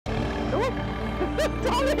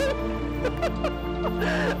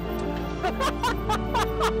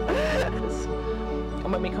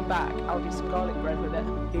And when we come back, I'll do some garlic bread with it.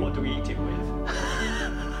 What do we eat it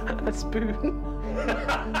with? A spoon.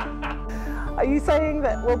 Are you saying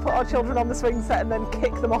that we'll put our children on the swing set and then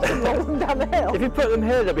kick them off and roll them down the hill? If you put them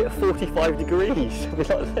here, they'll be at 45 degrees. It'll be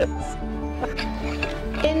like this.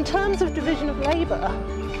 In terms of division of labour,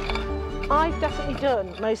 I've definitely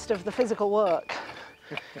done most of the physical work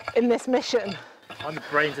in this mission. I'm the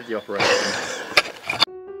brains of the operation.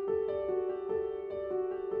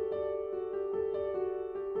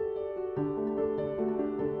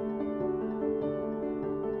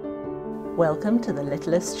 Welcome to the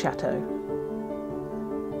Littlest Chateau.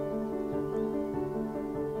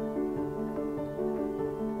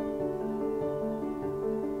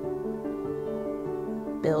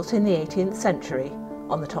 Built in the 18th century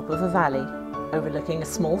on the top of a valley overlooking a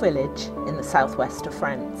small village in the southwest of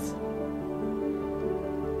France.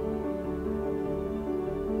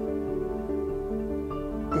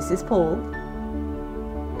 This is Paul,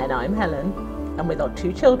 and I'm Helen, and with our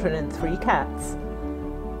 2 children and 3 cats,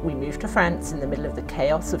 we moved to France in the middle of the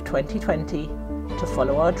chaos of 2020 to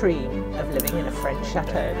follow our dream of living in a French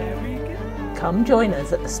chateau. Come join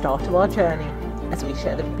us at the start of our journey as we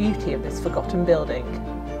share the beauty of this forgotten building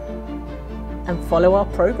and follow our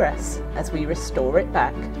progress as we restore it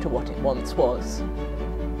back to what it once was.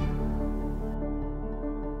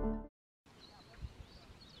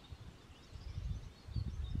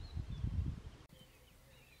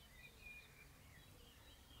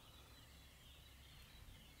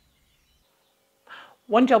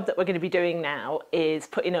 One job that we're going to be doing now is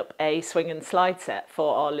putting up a swing and slide set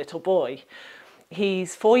for our little boy.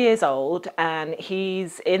 He's 4 years old and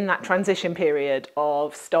he's in that transition period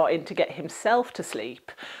of starting to get himself to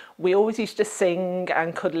sleep. We always used to sing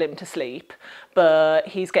and cuddle him to sleep, but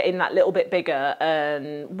he's getting that little bit bigger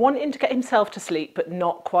and wanting to get himself to sleep, but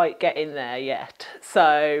not quite getting there yet.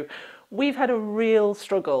 So we've had a real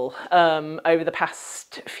struggle over the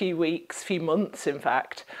past few weeks, few months in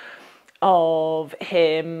fact, of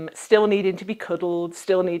him still needing to be cuddled,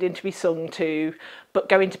 still needing to be sung to, but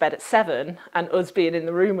going to bed at 7 and us being in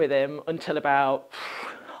the room with him until about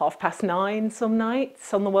 9:30 some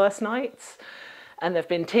nights, on the worst nights. And there've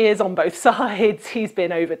been tears on both sides. He's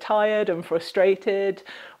been overtired and frustrated.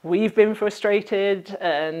 We've been frustrated,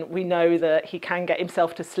 and we know that he can get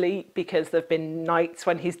himself to sleep because there've been nights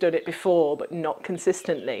when he's done it before, but not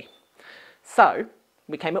consistently. So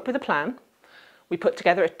we came up with a plan. We put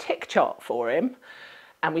together a tick chart for him,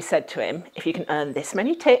 and we said to him, if you can earn this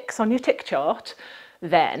many ticks on your tick chart,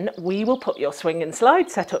 then we will put your swing and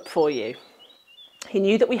slide set up for you. He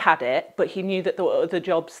knew that we had it, but he knew that there were other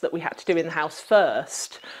jobs that we had to do in the house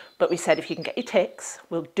first. But we said, if you can get your ticks,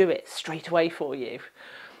 we'll do it straight away for you.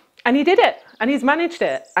 And he did it, and he's managed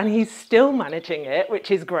it, and he's still managing it,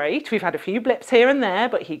 which is great. We've had a few blips here and there,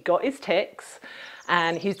 but he got his ticks.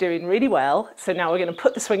 And he's doing really well. So now we're going to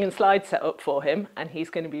put the swing and slide set up for him, and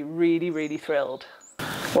he's going to be really, really thrilled.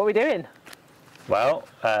 What are we doing? Well,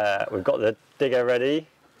 we've got the digger ready,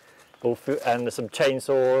 and there's some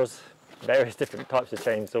chainsaws, various different types of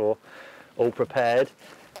chainsaw, all prepared.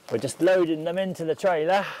 We're just loading them into the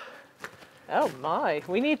trailer. Oh my,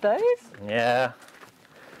 we need those? Yeah,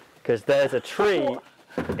 because there's a tree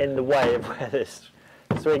in the way of where this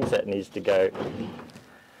swing set needs to go.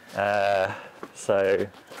 So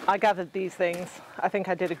I gathered these things. I think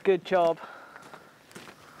I did a good job.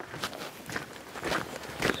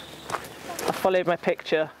 I followed my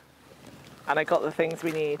picture and I got the things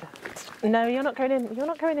we need. No, you're not going in. You're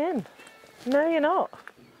not going in. No, you're not.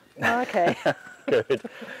 Oh, okay. Good.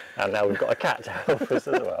 And now we've got a cat to help us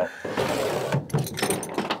as well.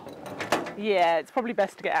 Yeah, it's probably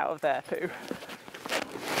best to get out of there, Pooh.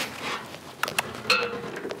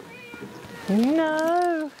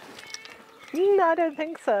 No. No, I don't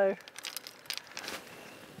think so.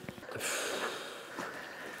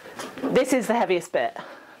 This is the heaviest bit,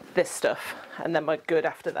 this stuff, and then we're good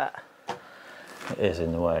after that. It is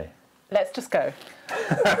in the way. Let's just go.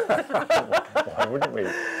 Why wouldn't we?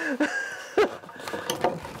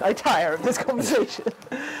 I tire of this conversation.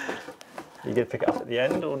 Are you going to pick it up at the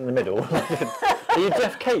end or in the middle? Are you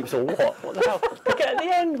Jeff Capes or what? What the hell? Pick it at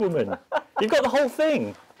the end, woman. You've got the whole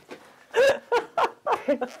thing.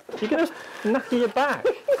 You're going to knacker your back.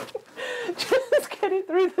 Just get it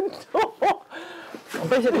through the door. I'm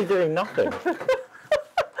basically doing nothing.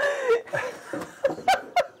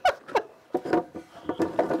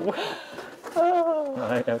 Oh.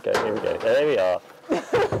 Right, okay, here we go. There we are.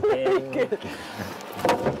 Good.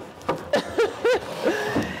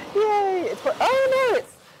 Yay!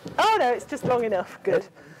 Oh no, it's just long enough. Good.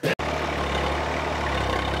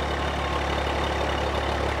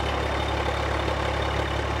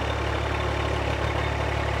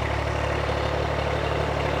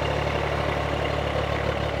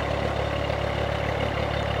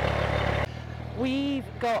 We've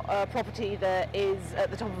got a property that is at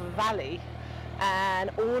the top of a valley, and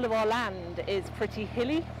all of our land is pretty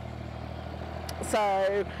hilly.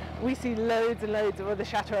 So we see loads and loads of other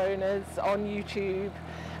chateau owners on YouTube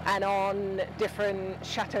and on different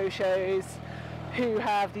chateau shows who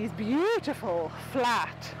have these beautiful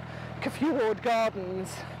flat coiffured gardens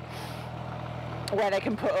where they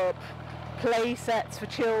can put up play sets for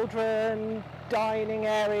children, dining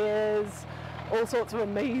areas, all sorts of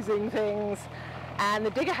amazing things. And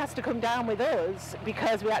the digger has to come down with us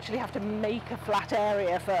because we actually have to make a flat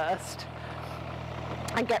area first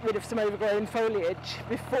and get rid of some overgrown foliage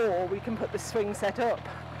before we can put the swing set up.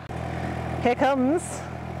 Here comes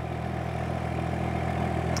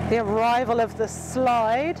the arrival of the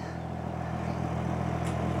slide.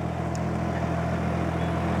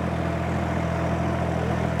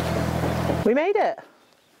 We made it.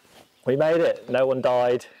 We made it. No one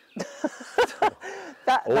died.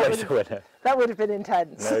 Always a winner. That would have been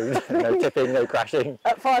intense. No tipping, no crashing.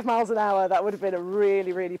 At 5 miles an hour, that would have been a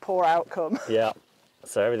really, really poor outcome. Yeah.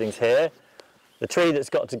 So everything's here. The tree that's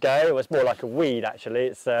got to go was more like a weed actually.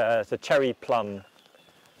 It's a cherry plum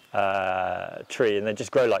tree, and they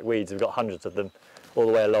just grow like weeds. We've got hundreds of them all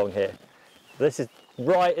the way along here. This is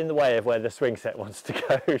right in the way of where the swing set wants to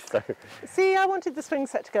go. So see, I wanted the swing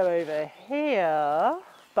set to go over here,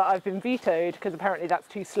 but I've been vetoed because apparently that's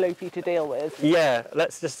too slopey to deal with. Yeah,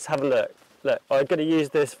 let's just have a look. Look, I'm going to use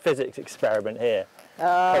this physics experiment here,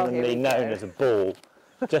 commonly known as a ball,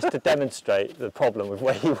 just to demonstrate the problem with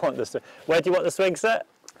where you want the Where do you want the swing set?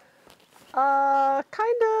 Kind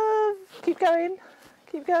of. Keep going.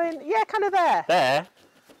 Keep going. Yeah, kind of there. There?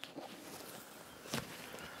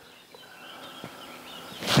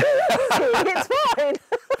 It's fine.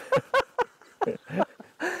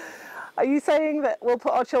 Are you saying that we'll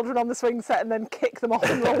put our children on the swing set and then kick them off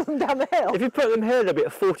and roll them down the hill? If you put them here, they'll be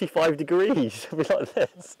at 45 degrees. It'll be like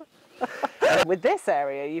this. With this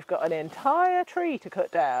area, you've got an entire tree to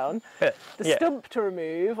cut down, the stump to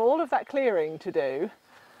remove, all of that clearing to do.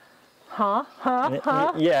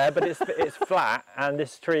 Yeah, but it's flat, and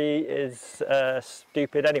this tree is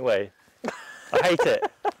stupid anyway. I hate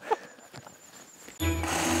it.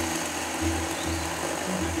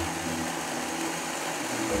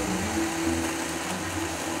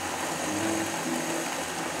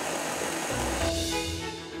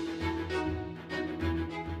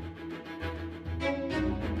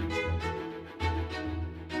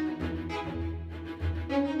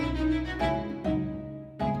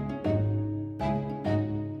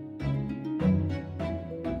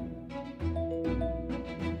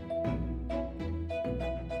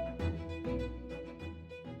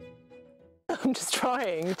 I'm just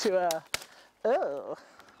trying to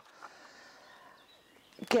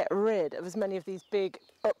get rid of as many of these big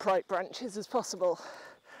upright branches as possible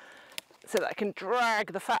so that I can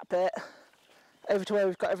drag the fat bit over to where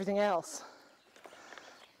we've got everything else.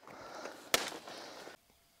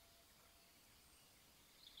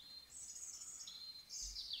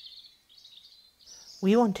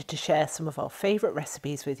 We wanted to share some of our favourite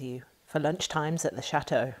recipes with you for lunchtimes at the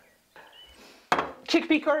chateau.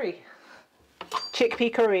 Chickpea curry.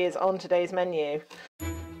 Chickpea curry is on today's menu.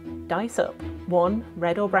 Dice up 1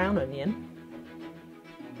 red or brown onion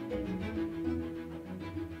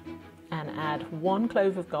and add 1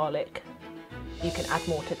 clove of garlic. You can add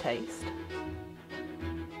more to taste.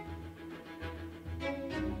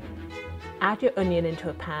 Add your onion into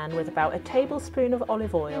a pan with about a tablespoon of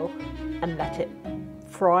olive oil and let it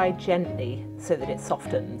fry gently so that it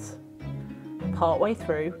softens. Partway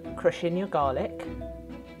through, crush in your garlic.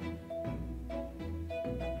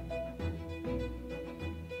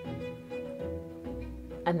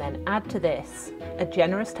 And then add to this a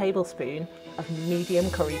generous tablespoon of medium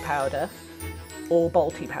curry powder or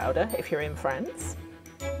Balti powder if you're in France,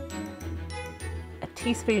 a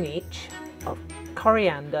teaspoon each of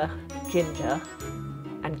coriander, ginger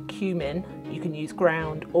and cumin. You can use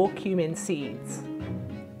ground or cumin seeds.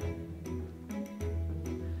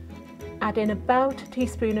 Add in about a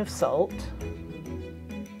teaspoon of salt.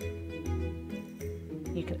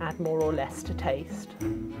 You can add more or less to taste.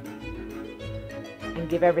 And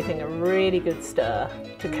give everything a really good stir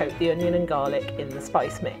to coat the onion and garlic in the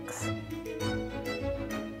spice mix.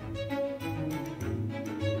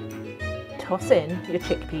 Toss in your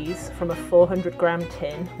chickpeas from a 400 gram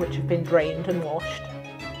tin which have been drained and washed.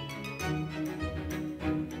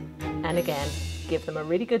 And again, give them a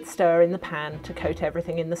really good stir in the pan to coat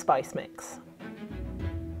everything in the spice mix.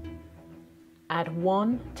 Add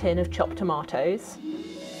 1 tin of chopped tomatoes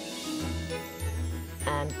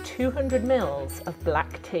and 200 ml of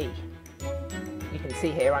black tea. You can see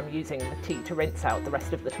here I'm using the tea to rinse out the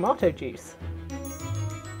rest of the tomato juice.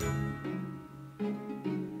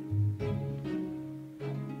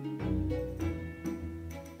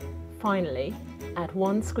 Finally, add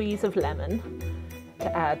 1 squeeze of lemon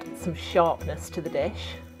to add some sharpness to the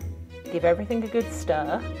dish. Give everything a good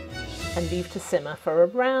stir and leave to simmer for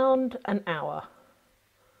around an hour.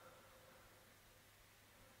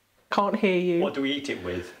 Can't hear you. What do we eat it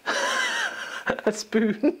with? A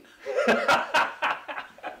spoon.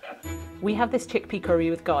 We have this chickpea curry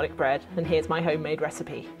with garlic bread, and here's my homemade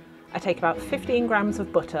recipe. I take about 15 grams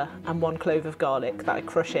of butter and 1 clove of garlic that I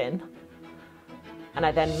crush in, and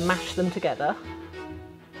I then mash them together.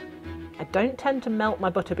 I don't tend to melt my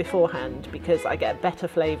butter beforehand because I get a better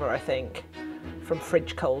flavour, I think, from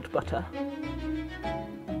fridge cold butter.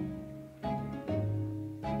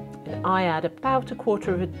 And I add about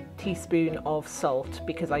 1/4 teaspoon of salt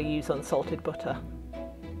because I use unsalted butter.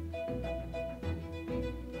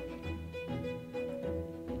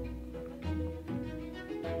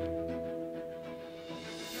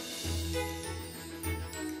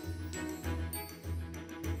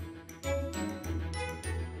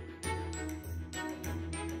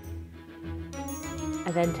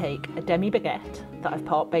 I then take a demi-baguette that I've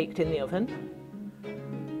part baked in the oven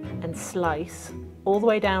and slice all the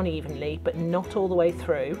way down evenly, but not all the way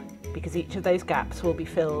through, because each of those gaps will be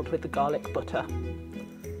filled with the garlic butter.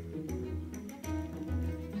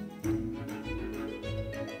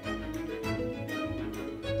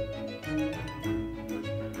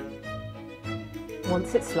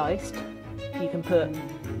 Once it's sliced, you can put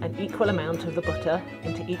an equal amount of the butter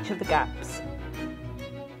into each of the gaps.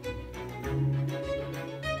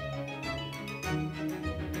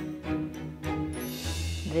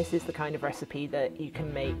 This is the kind of recipe that you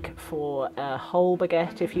can make for a whole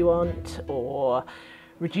baguette if you want, or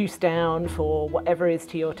reduce down for whatever is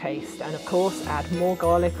to your taste, and of course add more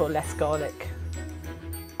garlic or less garlic.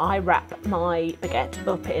 I wrap my baguette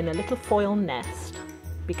up in a little foil nest.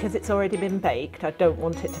 Because it's already been baked, I don't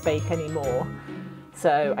want it to bake anymore,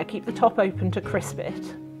 so I keep the top open to crisp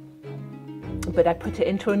it, but I put it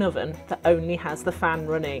into an oven that only has the fan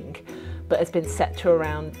running, but has been set to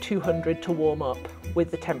around 200 to warm up, with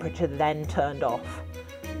the temperature then turned off,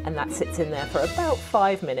 and that sits in there for about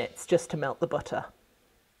 5 minutes just to melt the butter.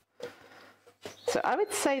 So I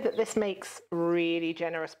would say that this makes really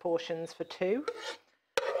generous portions for 2,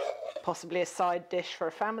 possibly a side dish for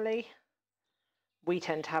a family. We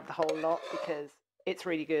tend to have the whole lot because it's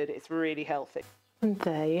really good, it's really healthy. And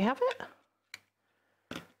there you have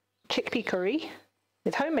it. Chickpea curry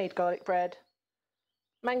with homemade garlic bread,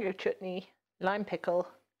 mango chutney, lime pickle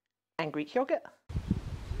and Greek yogurt.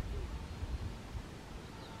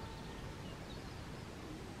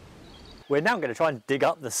 We're now going to try and dig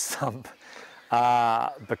up the stump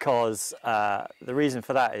because the reason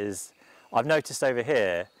for that is I've noticed over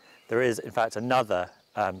here there is in fact another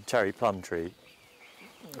cherry plum tree,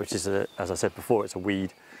 which is, as I said before, it's a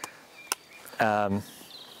weed that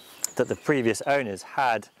the previous owners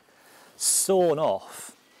had sawn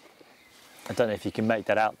off. I don't know if you can make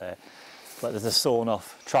that out there, but there's a sawn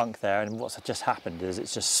off trunk there, and what's just happened is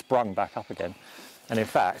it's just sprung back up again. And in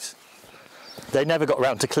fact, they never got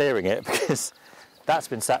around to clearing it because that's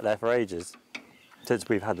been sat there for ages, since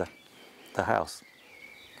we've had the house,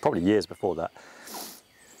 probably years before that.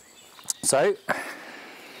 So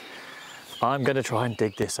I'm going to try and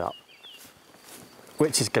dig this up,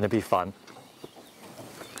 which is going to be fun.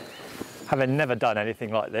 Having never done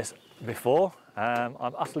anything like this before, I'm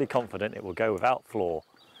utterly confident it will go without flaw.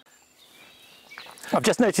 I've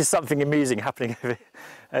just noticed something amusing happening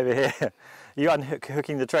over here. Are you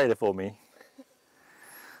unhooking the trailer for me?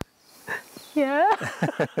 Yeah.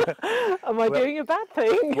 Am I doing a bad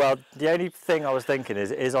thing? Well, the only thing I was thinking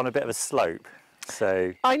is it is on a bit of a slope,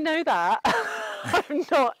 so... I know that.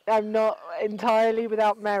 I'm not entirely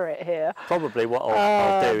without merit here. Probably what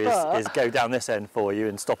I'll do is go down this end for you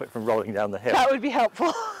and stop it from rolling down the hill. That would be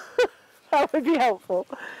helpful. That would be helpful.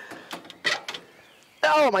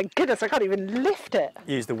 Oh my goodness, I can't even lift it.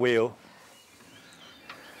 Use the wheel.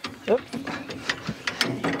 Oop.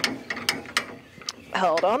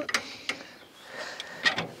 Hold on.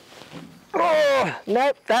 Oh,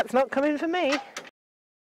 nope, that's not coming for me.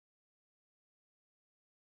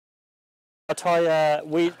 I'll try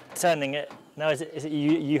turning it. No, is it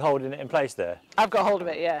you holding it in place there? I've got hold of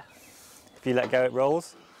it, yeah. If you let go, it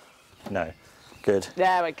rolls? No. Good.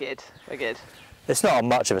 Yeah, we're good. We're good. It's not on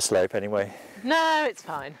much of a slope anyway. No, it's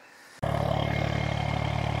fine.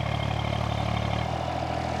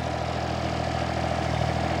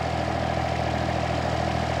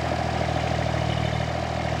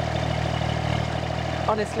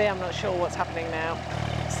 Honestly, I'm not sure what's happening now.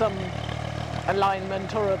 Some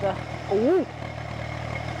alignment or other. Ooh.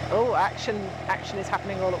 Oh, action is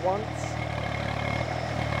happening all at once.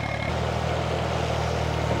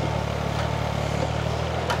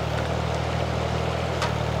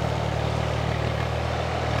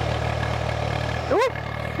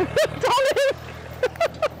 Darling!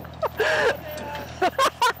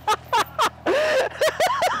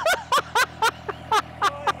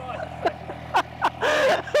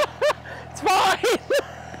 It's fine!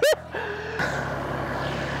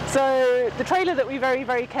 So the trailer that we very,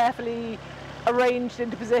 very carefully arranged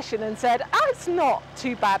into position and said, oh, it's not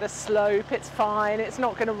too bad a slope, it's fine, it's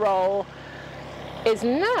not going to roll, is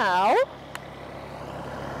now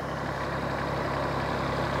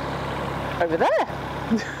over there.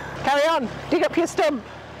 Carry on, dig up your stump.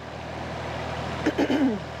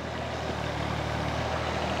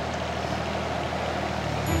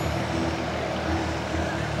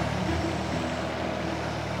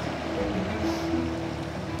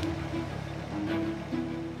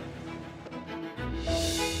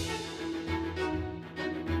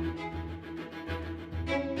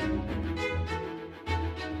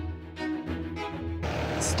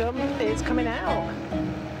 Stump is coming out.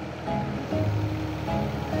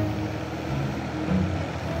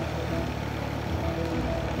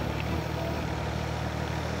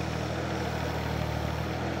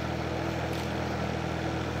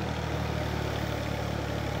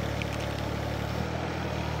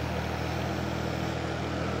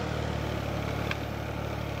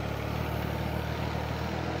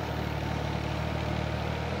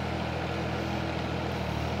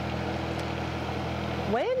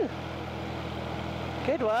 Win.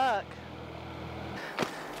 Good work.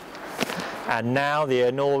 And now the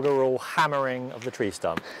inaugural hammering of the tree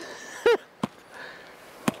stump.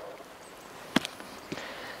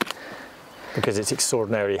 Because it's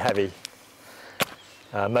extraordinarily heavy.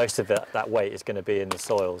 Most of that weight is going to be in the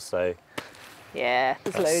soil, so yeah,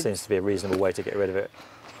 there's that loads. seems to be a reasonable way to get rid of it.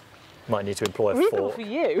 Might need to employ a Reasonable fork. for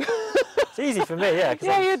you. It's easy for me, yeah.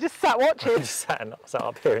 Yeah, you're just sat watching. I'm just sat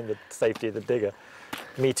up here in the safety of the digger,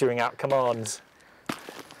 metering out commands.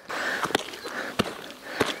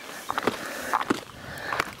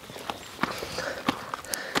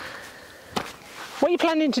 What are you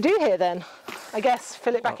planning to do here then? I guess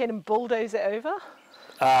fill it back in and bulldoze it over?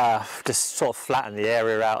 Just sort of flatten the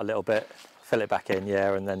area out a little bit, fill it back in,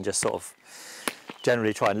 yeah, and then just sort of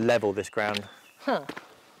generally try and level this ground. Huh.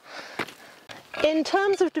 In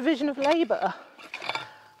terms of division of labour,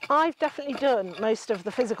 I've definitely done most of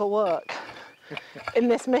the physical work in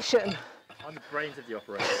this mission. I'm the brains of the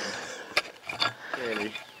operation,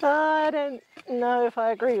 really. I don't know if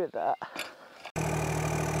I agree with that.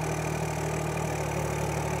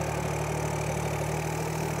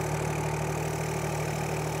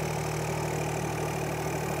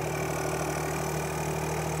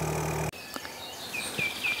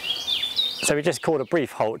 So we just called a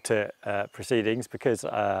brief halt to proceedings because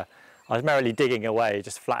I was merrily digging away,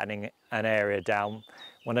 just flattening an area down,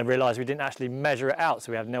 when I realised we didn't actually measure it out,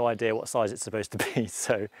 so we have no idea what size it's supposed to be.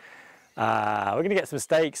 So we're going to get some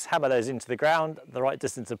stakes, hammer those into the ground the right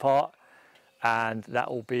distance apart, and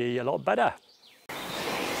that will be a lot better.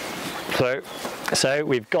 So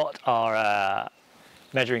we've got our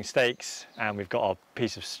measuring stakes and we've got our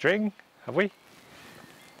piece of string, have we?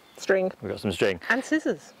 String. We've got some string. And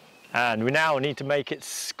scissors. And we now need to make it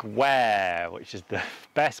square, which is the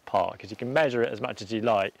best part, because you can measure it as much as you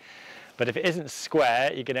like. But if it isn't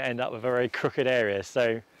square, you're going to end up with a very crooked area.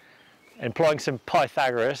 So employing some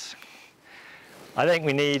Pythagoras, I think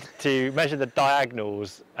we need to measure the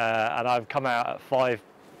diagonals, and I've come out at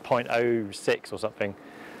 5.06 or something.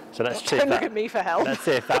 So let's see if Don't look at me for help. Let's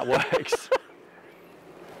see if that works.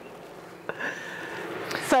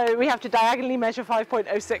 So we have to diagonally measure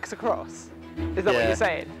 5.06 across. Is that what you're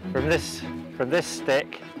saying? From this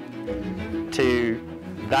stick to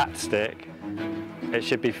that stick, it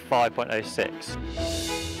should be 5.06.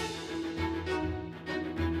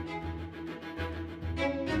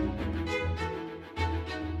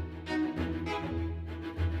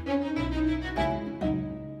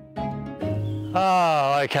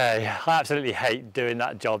 Oh, okay. I absolutely hate doing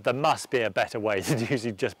that job. There must be a better way than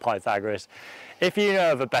using just Pythagoras. If you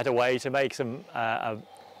know of a better way to make some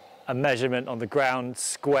a measurement on the ground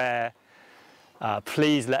square,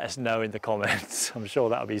 please let us know in the comments. I'm sure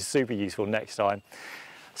that'll be super useful next time.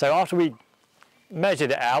 So after we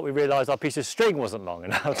measured it out, we realised our piece of string wasn't long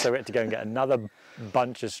enough, so we had to go and get another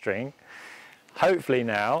bunch of string. Hopefully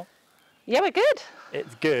now, yeah, we're good.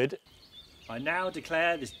 It's good. I now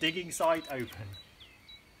declare this digging site open.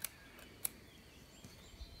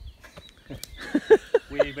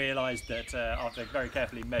 We realised that after very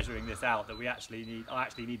carefully measuring this out, that I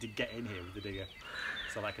actually need to get in here with the digger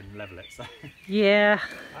so I can level it. So Yeah.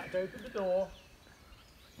 I had to open the door.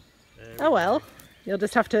 Oh well, you'll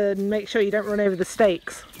just have to make sure you don't run over the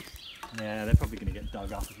stakes. Yeah, they're probably going to get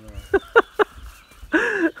dug up as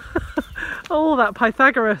well. All that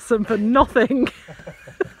Pythagoras and for nothing.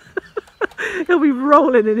 He'll be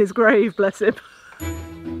rolling in his grave, bless him.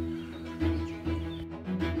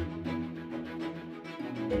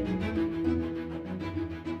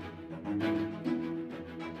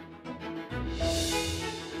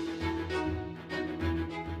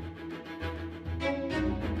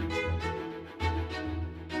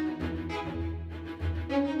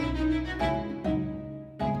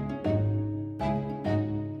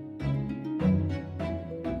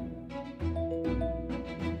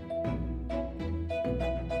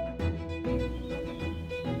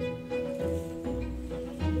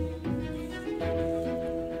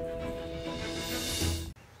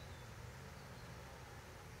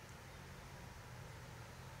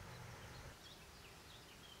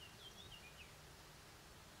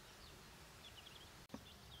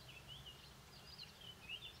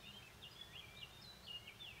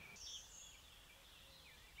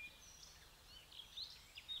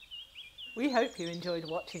 We hope you enjoyed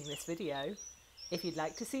watching this video. If you'd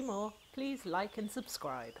like to see more, please like and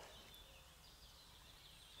subscribe.